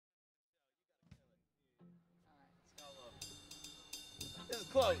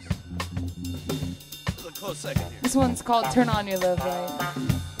close. This is a close second here. This one's called Turn On Your Love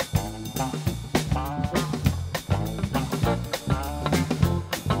Light.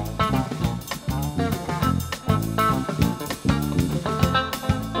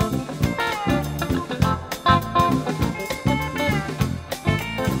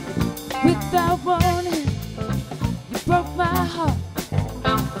 Without warning, you broke my heart.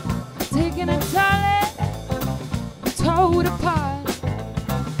 Taking a darling, we tore apart.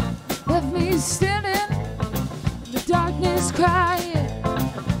 Left me standing in the darkness crying.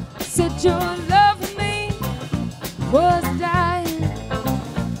 Said your love for me was dying.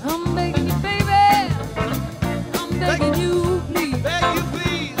 I'm begging you, baby. I'm begging you, please. Beg you,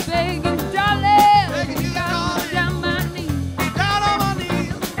 please. Begging you, darling. Begging you, darling. Down my knees. Down on my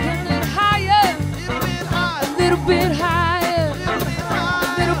knees. A little higher. Little bit high. A little bit higher. Little bit A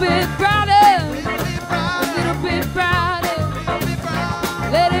high. little bit brighter. Little bit A bright. little bit brighter. Little bit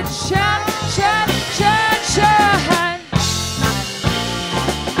bright. Let it shine, shine, shine, shine.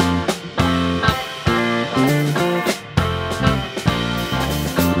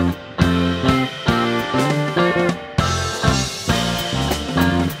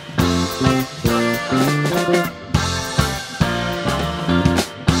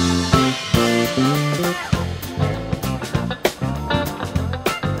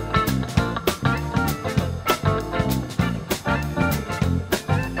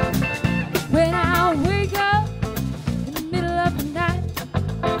 When I wake up in the middle of the night,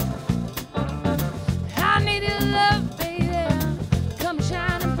 I need your love, baby, come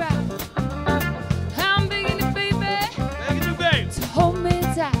shining bright. I'm begging you, baby, Begging you, babe. to hold me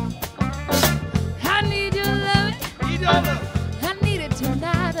tight. I need your love, Need your love. I need it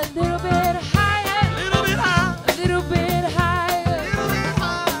tonight. A little bit higher, Little bit high. a little bit higher, Little bit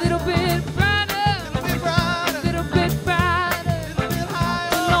high. a little bit brighter, Little bit brighter. a little bit brighter. Little bit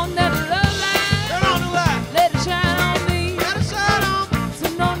higher. Turn on that love light, Turn on the light. let it shine on me. Let it shine on.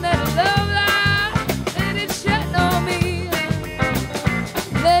 Turn on that love light, let it shine on me.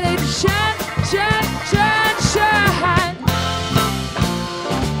 Let it shine, shine, shine, shine.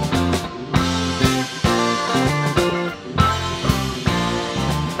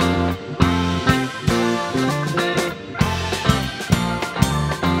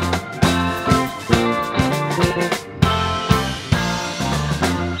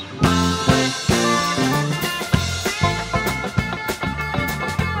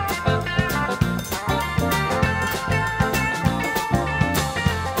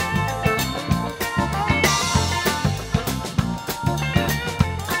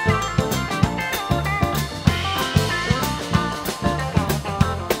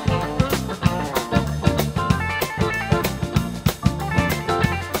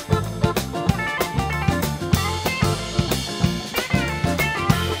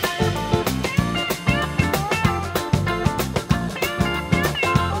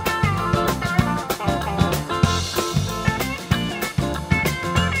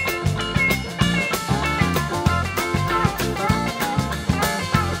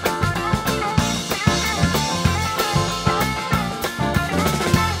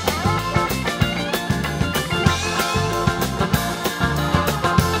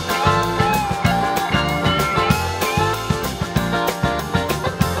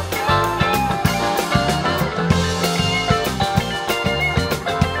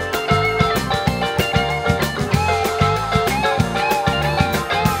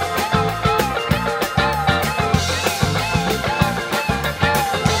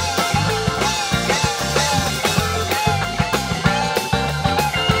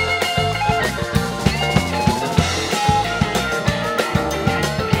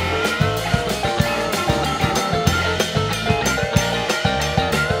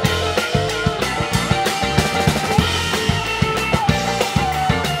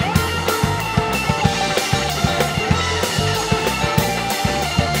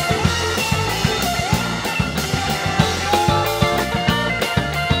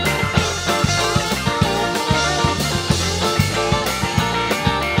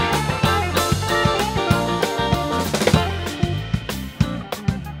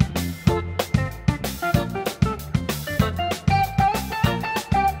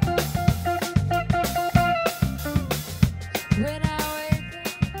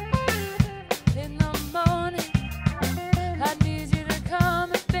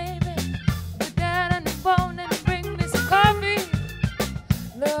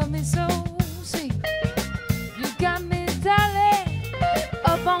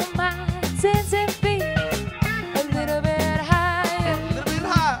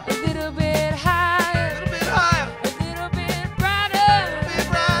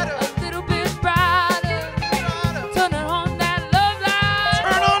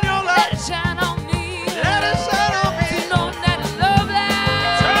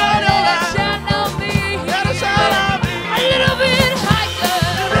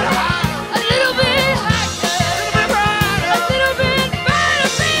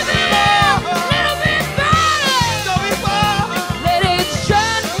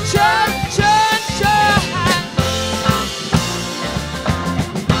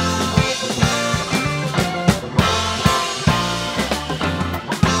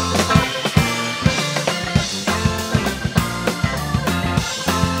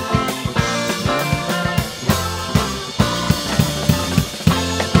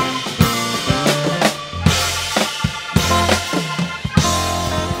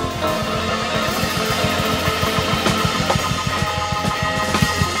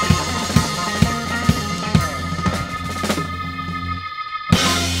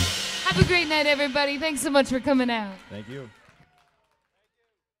 Have a great night, everybody. Thanks so much for coming out. Thank you.